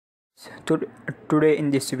To- Today in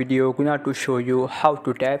this video I'm going to show you how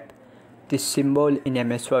to tap this symbol in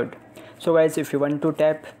MS Word. So guys, if you want to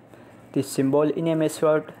tap this symbol in MS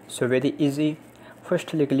Word, so very easy.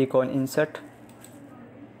 Firstly click on insert.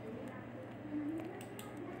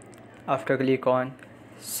 After click on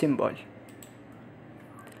symbol,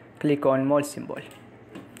 click on more symbol,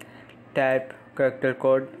 type character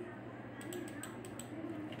code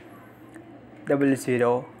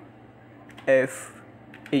 00FE.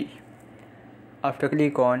 After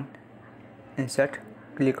click on insert,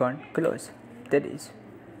 click on close. That is.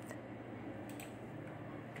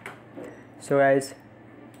 So guys,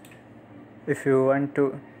 if you want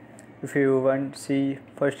to see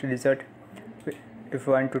first result, if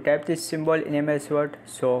you want to type this symbol in MS Word,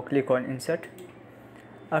 so click on insert.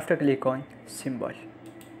 After click on symbol,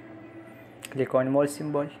 click on more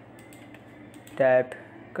symbol, type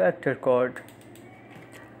character code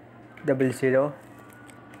 00FE.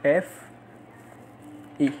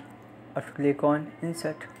 After click on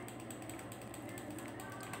insert,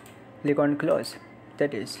 click on close.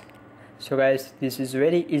 That is. So guys, this is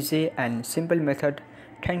very easy and simple method.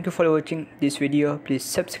 Thank you for watching this video. Please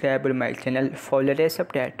subscribe to my channel for latest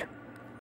update.